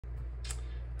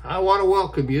I want to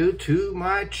welcome you to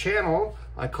my channel.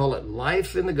 I call it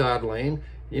Life in the God Lane.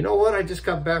 You know what? I just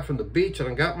got back from the beach and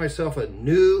I got myself a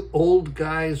new old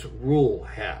guy's rule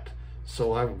hat.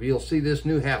 So you'll see this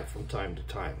new hat from time to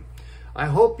time. I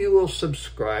hope you will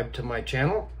subscribe to my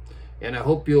channel, and I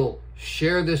hope you'll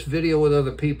share this video with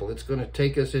other people. It's going to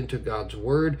take us into God's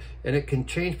Word, and it can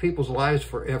change people's lives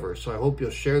forever. So I hope you'll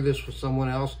share this with someone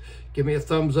else. Give me a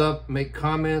thumbs up, make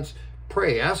comments,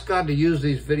 pray. Ask God to use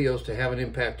these videos to have an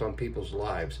impact on people's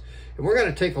lives. And we're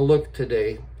going to take a look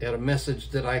today at a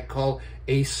message that I call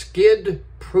a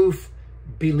skid-proof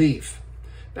belief.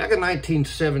 Back in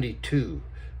 1972,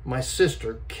 my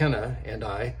sister, Kenna, and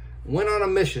I went on a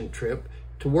mission trip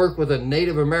to work with a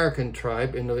Native American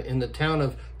tribe in the town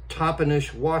of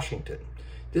Toppenish, Washington.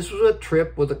 This was a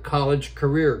trip with a college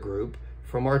career group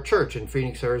from our church in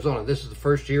Phoenix, Arizona. This is the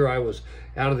first year I was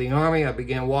out of the Army. I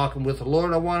began walking with the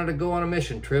Lord. I wanted to go on a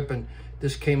mission trip, and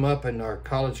this came up, and our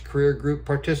college career group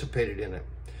participated in it.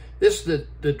 This is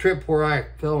the trip where I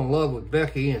fell in love with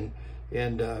Becky, and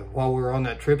while we were on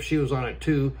that trip, she was on it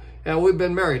too. And we've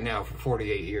been married now for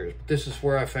 48 years. But this is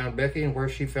where I found Becky and where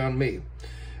she found me.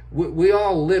 We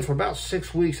all lived for about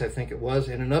 6 weeks, I think it was,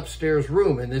 in an upstairs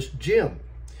room in this gym.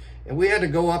 And we had to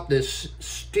go up this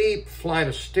steep flight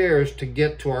of stairs to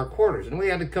get to our quarters. And we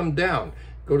had to come down,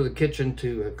 go to the kitchen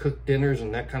to cook dinners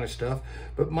and that kind of stuff.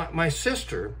 But my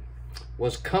sister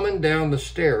was coming down the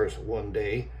stairs one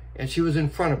day, and she was in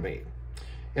front of me.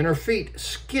 And her feet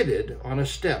skidded on a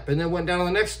step, and then went down on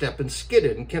the next step and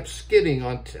skidded and kept skidding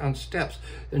on steps.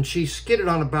 And she skidded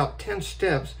on about 10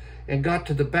 steps and got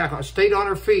to the back, stayed on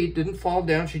her feet, didn't fall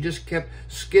down. She just kept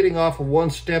skidding off of one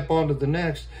step onto the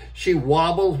next. She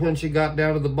wobbled when she got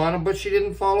down to the bottom, but she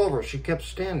didn't fall over. She kept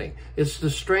standing. It's the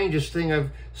strangest thing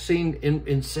I've seen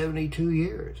in 72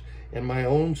 years. And my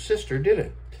own sister did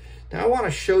it. Now I want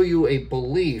to show you a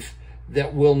belief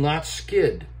that will not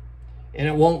skid, and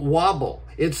it won't wobble.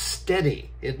 It's steady.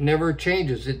 It never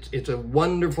changes. It's a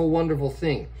wonderful, wonderful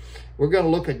thing. We're going to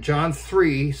look at John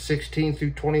 3:16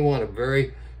 through 21, a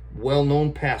very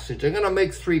well-known passage. I'm going to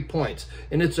make 3 points,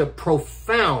 and it's a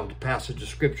profound passage of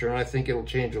Scripture, and I think it'll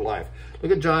change your life.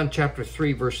 Look at John chapter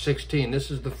 3, verse 16. This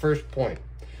is the first point,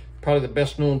 probably the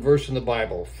best-known verse in the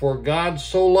Bible. For God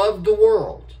so loved the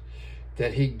world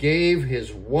that he gave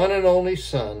his one and only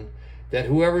Son, that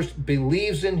whoever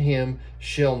believes in him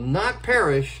shall not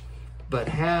perish, but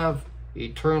have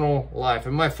eternal life.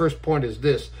 And my first point is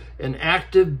this: an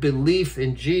active belief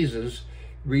in Jesus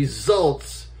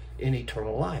results in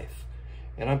eternal life.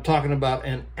 And I'm talking about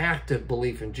an active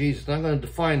belief in Jesus. And I'm going to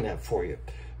define that for you.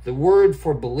 The word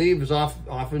for believe is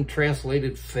often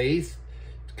translated faith.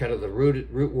 It's kind of the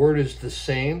root word is the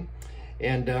same.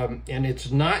 And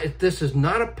it's not. This is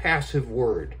not a passive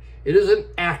word. It is an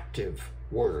active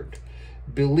word.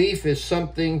 Belief is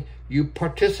something you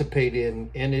participate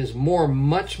in, and is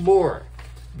much more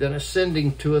than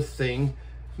ascending to a thing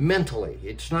mentally.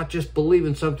 It's not just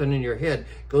believing something in your head.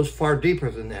 It goes far deeper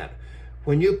than that.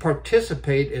 When you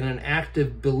participate in an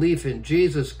active belief in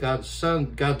Jesus, God's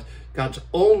Son, God's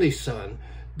only Son,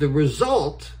 the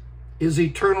result is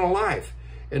eternal life.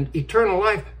 And eternal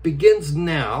life begins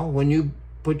now when you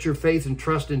put your faith and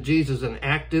trust in Jesus, an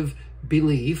active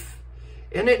belief,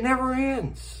 and it never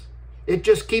ends. It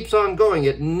just keeps on going.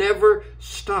 It never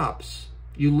stops.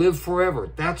 You live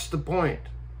forever. That's the point.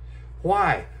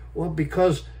 Why? Well,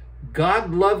 because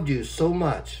God loved you so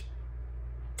much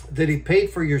that he paid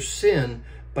for your sin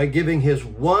by giving his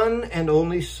one and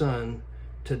only Son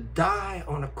to die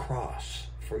on a cross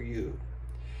for you.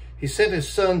 He sent his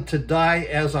Son to die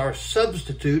as our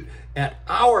substitute at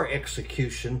our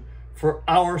execution for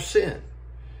our sin.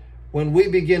 When we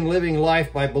begin living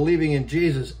life by believing in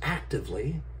Jesus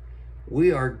actively,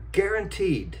 we are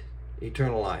guaranteed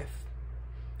eternal life.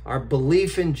 Our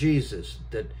belief in Jesus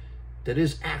that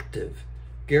is active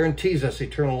guarantees us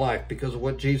eternal life because of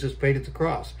what Jesus paid at the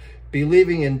cross.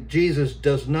 Believing in Jesus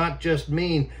does not just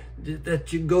mean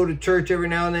that you go to church every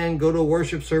now and then, go to a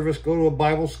worship service, go to a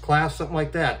Bible class, something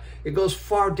like that. It goes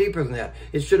far deeper than that.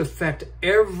 It should affect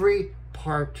every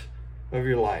part of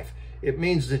your life. It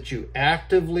means that you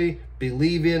actively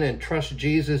believe in and trust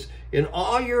Jesus in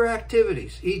all your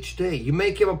activities each day. You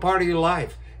make him a part of your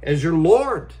life as your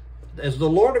Lord, as the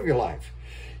Lord of your life.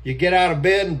 You get out of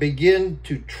bed and begin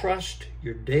to trust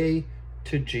your day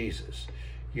to Jesus.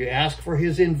 You ask for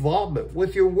his involvement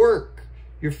with your work,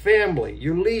 your family,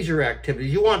 your leisure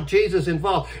activities. You want Jesus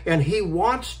involved, and he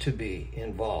wants to be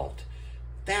involved.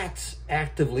 That's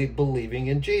actively believing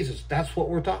in Jesus. That's what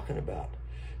we're talking about.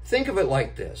 Think of it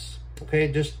like this,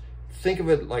 okay? Just think of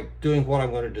it like doing what I'm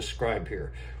going to describe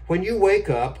here. When you wake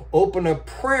up, open a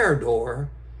prayer door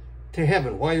to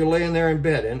heaven while you're laying there in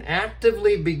bed, and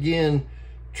actively begin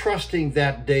trusting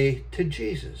that day to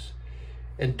Jesus.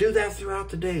 And do that throughout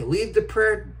the day. Leave the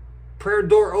prayer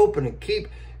door open and keep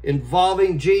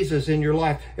involving Jesus in your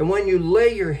life. And when you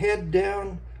lay your head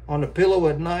down on a pillow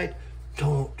at night,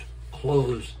 don't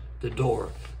close the door.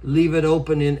 Leave it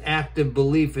open in active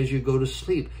belief as you go to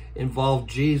sleep. Involve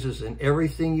Jesus in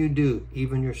everything you do,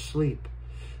 even your sleep.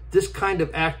 This kind of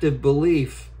active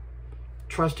belief,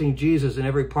 trusting Jesus in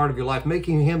every part of your life,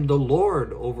 making him the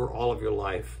Lord over all of your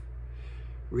life,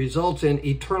 results in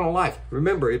eternal life.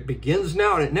 Remember, it begins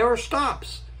now and it never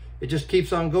stops. It just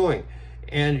keeps on going.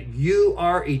 And you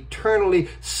are eternally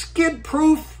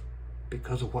skid-proof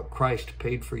because of what Christ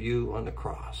paid for you on the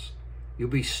cross. You'll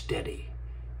be steady.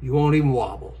 You won't even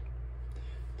wobble.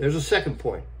 There's a second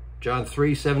point. John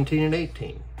 3:17 and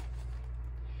 18.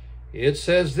 It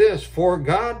says this, "For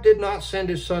God did not send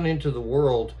his Son into the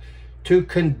world to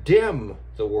condemn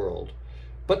the world,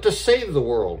 but to save the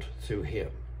world through him.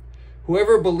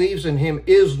 Whoever believes in him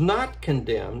is not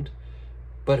condemned,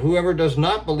 but whoever does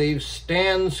not believe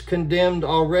stands condemned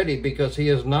already, because he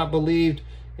has not believed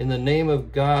in the name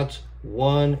of God's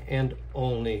one and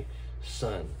only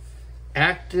Son."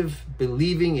 Active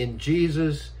believing in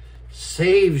Jesus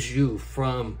saves you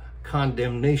from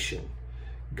condemnation.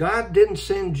 God didn't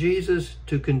send Jesus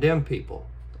to condemn people.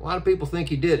 A lot of people think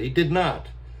he did. He did not.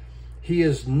 He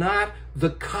is not the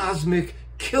cosmic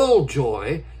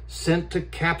killjoy sent to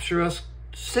capture us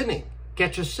sinning,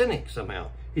 catch us sinning somehow.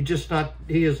 He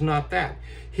is not that.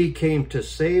 He came to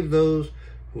save those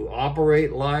who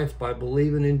operate life by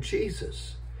believing in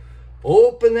Jesus.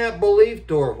 Open that belief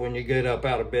door when you get up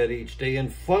out of bed each day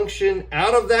and function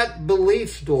out of that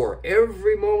belief door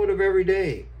every moment of every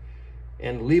day.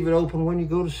 And leave it open when you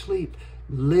go to sleep.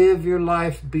 Live your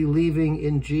life believing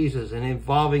in Jesus and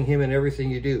involving him in everything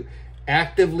you do.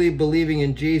 Actively believing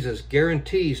in Jesus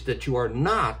guarantees that you are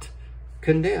not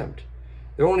condemned.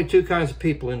 There are only two kinds of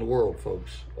people in the world,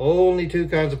 folks. Only two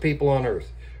kinds of people on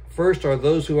earth. First are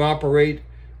those who operate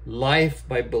life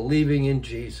by believing in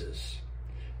Jesus.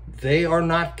 They are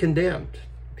not condemned,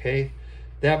 okay?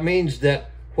 That means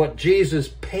that what Jesus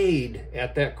paid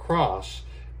at that cross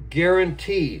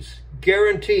guarantees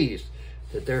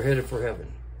that they're headed for heaven.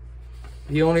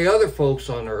 The only other folks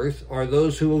on earth are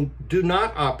those who do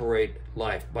not operate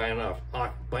life by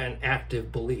an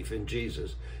active belief in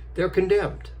Jesus. They're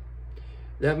condemned.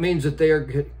 That means that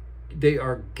they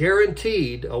are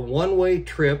guaranteed a one-way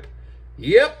trip,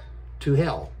 to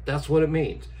hell. That's what it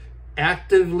means.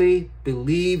 Actively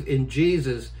believe in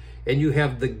Jesus, and you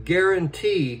have the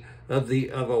guarantee of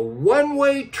a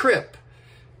one-way trip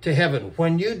to heaven.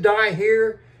 When you die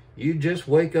here, you just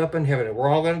wake up in heaven. We're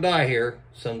all going to die here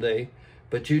someday,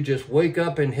 but you just wake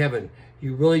up in heaven.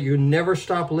 You never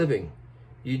stop living.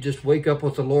 You just wake up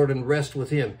with the Lord and rest with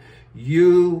him.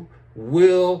 You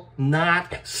will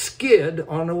not skid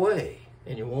on the way,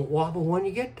 and you won't wobble when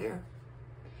you get there.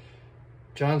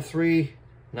 John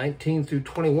 3:19 through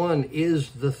 21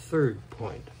 is the third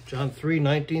point. John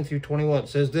 3:19 through 21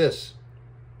 says this,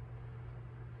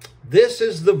 "This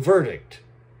is the verdict.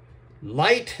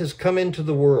 Light has come into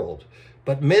the world,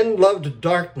 but men loved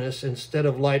darkness instead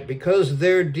of light because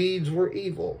their deeds were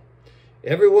evil.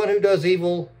 Everyone who does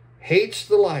evil hates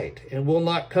the light and will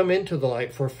not come into the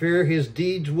light for fear his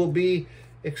deeds will be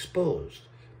exposed.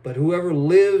 But whoever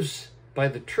lives by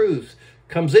the truth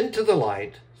comes into the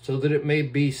light so that it may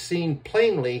be seen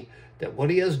plainly that what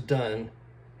he has been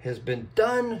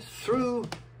done through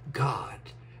God."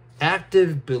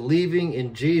 Active believing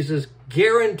in Jesus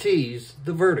guarantees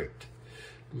the verdict.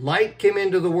 Light came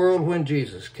into the world when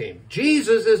Jesus came.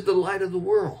 Jesus is the light of the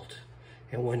world.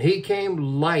 And when he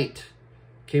came, light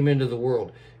came into the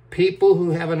world. People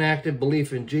who have an active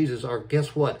belief in Jesus are,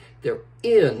 guess what? They're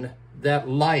in that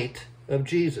light of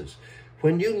Jesus.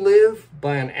 When you live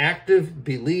by an active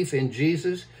belief in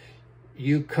Jesus,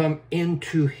 you come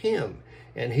into him,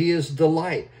 and he is the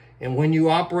light. And when you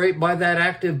operate by that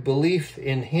active belief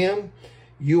in him,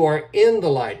 you are in the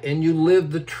light, and you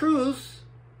live the truth,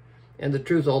 and the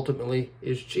truth ultimately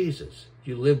is Jesus.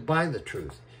 You live by the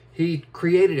truth. He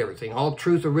created everything. All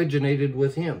truth originated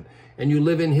with him, and you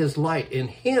live in his light, in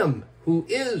him who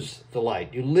is the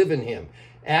light. You live in him.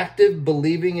 Active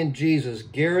believing in Jesus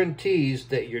guarantees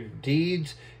that your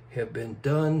deeds have been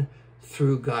done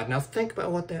through God. Now think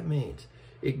about what that means.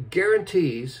 It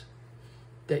guarantees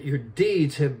that your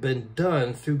deeds have been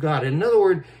done through God. In other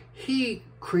words, he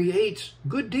creates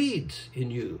good deeds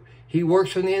in you. He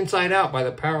works from the inside out by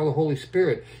the power of the Holy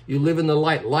Spirit. You live in the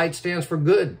light. Light stands for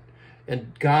good.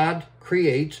 And God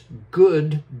creates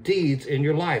good deeds in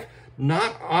your life.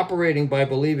 Not operating by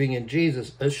believing in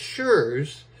Jesus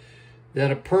assures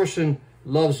that a person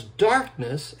loves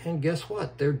darkness, and guess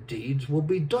what? Their deeds will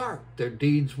be dark. Their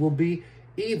deeds will be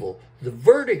evil. The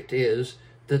verdict is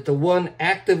that the one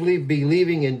actively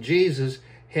believing in Jesus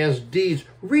has deeds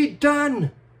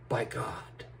redone by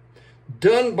God.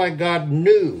 Done by God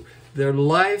new. Their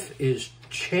life is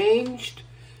changed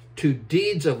to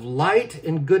deeds of light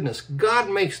and goodness. God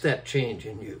makes that change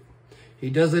in you. He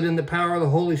does it in the power of the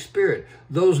Holy Spirit.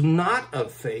 Those not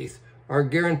of faith are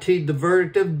guaranteed the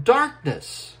verdict of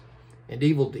darkness and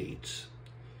evil deeds.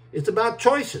 It's about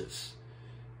choices.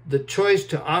 The choice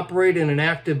to operate in an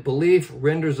active belief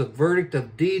renders a verdict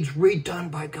of deeds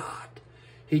redone by God.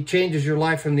 He changes your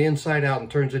life from the inside out and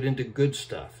turns it into good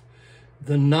stuff.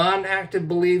 The non-active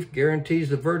belief guarantees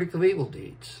the verdict of evil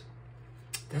deeds.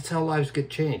 That's how lives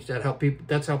get changed.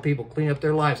 That's how people clean up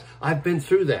their lives. I've been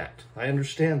through that. I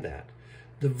understand that.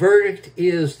 The verdict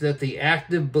is that the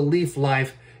active belief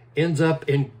life ends up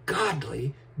in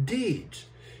godly deeds.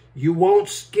 You won't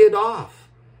skid off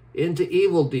into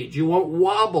evil deeds. You won't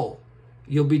wobble.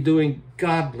 You'll be doing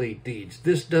godly deeds.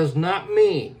 This does not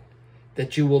mean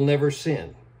that you will never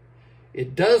sin.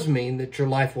 It does mean that your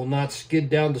life will not skid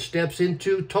down the steps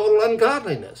into total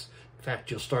ungodliness. In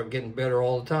fact, you'll start getting better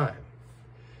all the time.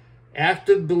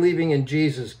 Active believing in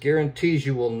Jesus guarantees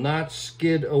you will not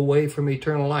skid away from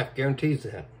eternal life. Guarantees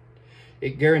that.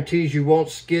 It guarantees you won't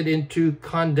skid into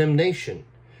condemnation.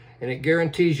 And it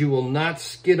guarantees you will not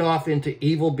skid off into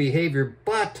evil behavior,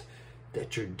 but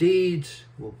that your deeds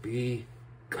will be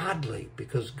godly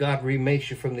because God remakes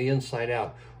you from the inside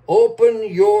out.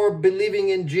 Open your believing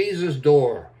in Jesus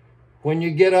door when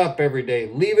you get up every day.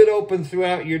 Leave it open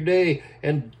throughout your day,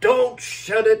 and don't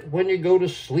shut it when you go to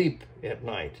sleep at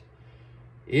night.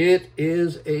 It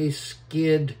is a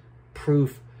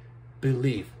skid-proof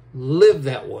belief. Live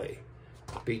that way.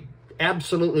 Be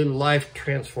absolutely life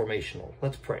transformational.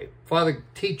 Let's pray. Father,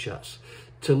 teach us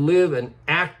to live an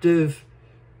active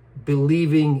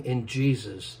believing in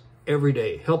Jesus every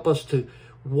day. Help us to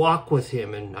walk with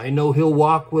him, and I know he'll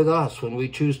walk with us when we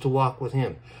choose to walk with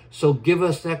him. So give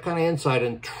us that kind of insight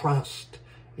and trust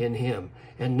in him,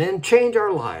 and then change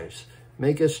our lives.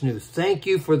 Make us new. Thank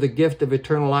you for the gift of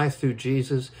eternal life through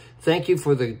Jesus. Thank you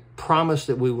for the promise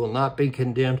that we will not be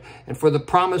condemned, and for the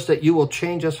promise that you will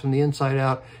change us from the inside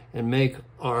out and make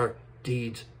our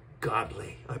deeds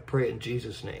godly. I pray in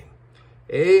Jesus' name.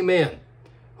 Amen.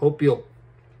 Hope you'll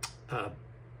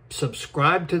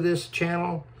subscribe to this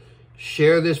channel.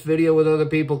 Share this video with other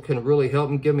people. Can really help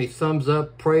them. Give me thumbs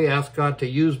up. Pray, ask God to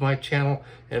use my channel,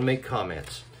 and make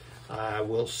comments. I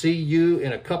will see you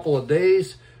in a couple of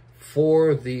days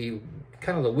for the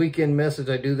kind of the weekend message.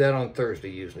 I do that on Thursday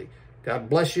usually. God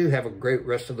bless you. Have a great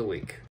rest of the week.